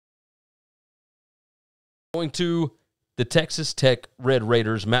Going to the Texas Tech Red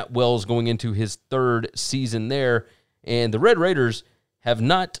Raiders. Matt Wells going into his third season there. And the Red Raiders have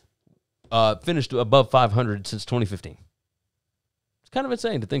not finished above 500 since 2015. It's kind of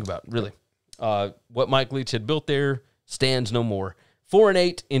insane to think about, really. What Mike Leach had built there stands no more.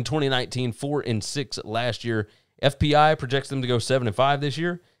 4-8 in 2019, 4-6 last year. FPI projects them to go 7-5 this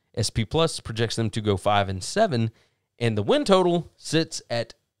year. SP Plus projects them to go 5-7. And the win total sits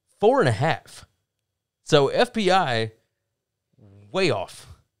at 4.5. So FPI, way off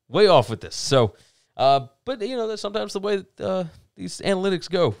with this. So, but you know, that's sometimes the way that, these analytics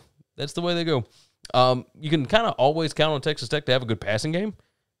go. That's the way they go. You can kind of always count on Texas Tech to have a good passing game,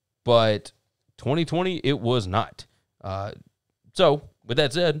 but 2020 it was not. So with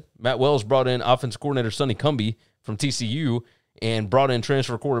that said, Matt Wells brought in offensive coordinator Sonny Cumbie from TCU and brought in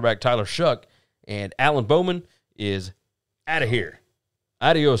transfer quarterback Tyler Shuck, and Alan Bowman is out of here.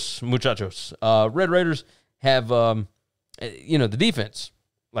 Adios, muchachos. Red Raiders have, the defense.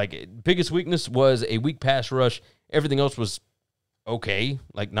 Like, biggest weakness was a weak pass rush. Everything else was okay.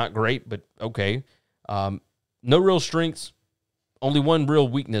 Like, not great, but okay. No real strengths. Only one real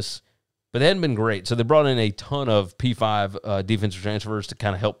weakness. But they hadn't been great. So they brought in a ton of P5 defensive transfers to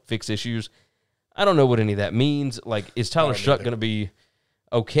kind of help fix issues. I don't know what any of that means. Like, is Tyler Shuck going to be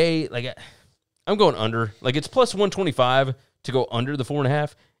okay? Like, I'm going under. Like, it's plus 125 to go under the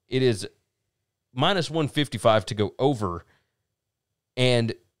 4.5. It is minus 155 to go over.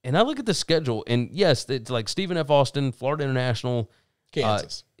 And I look at the schedule, and yes, it's like Stephen F. Austin, Florida International,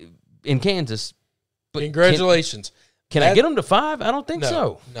 Kansas. In Kansas. But congratulations. Can I get them to 5? I don't think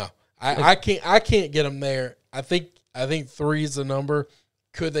so. No. I can't get them there. I think 3 is the number.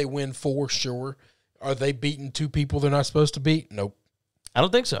 Could they win 4? Sure. Are they beating 2 people they're not supposed to beat? Nope. I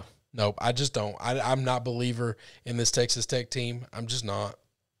don't think so. Nope. I just don't. I'm not a believer in this Texas Tech team. I'm just not.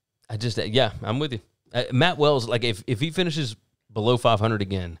 I'm with you. Matt Wells, like if he finishes below 500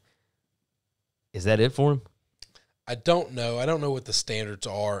 again, is that it for him? I don't know. I don't know what the standards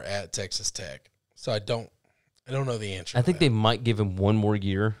are at Texas Tech, so I don't know the answer. I think they might give him one more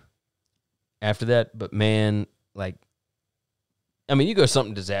year after that, but man, like, I mean, you go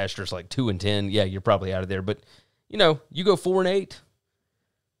something disastrous like 2-10, yeah, you're probably out of there. But you go 4-8.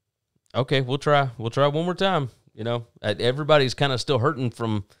 Okay, we'll try one more time. Everybody's kind of still hurting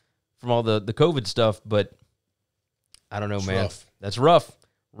from all the COVID stuff, but I don't know, it's man. Rough. That's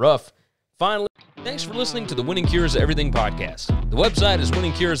rough. Finally, thanks for listening to the Winning Cures Everything podcast. The website is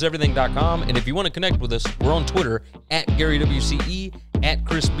winningcureseverything.com, and if you want to connect with us, we're on Twitter at GaryWCE, at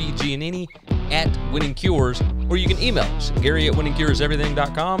Chris B. Giannini, at Winning Cures, or you can email us, Gary at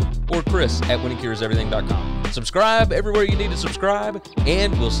winningcureseverything.com or Chris at winningcureseverything.com. Subscribe everywhere you need to subscribe,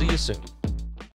 and we'll see you soon.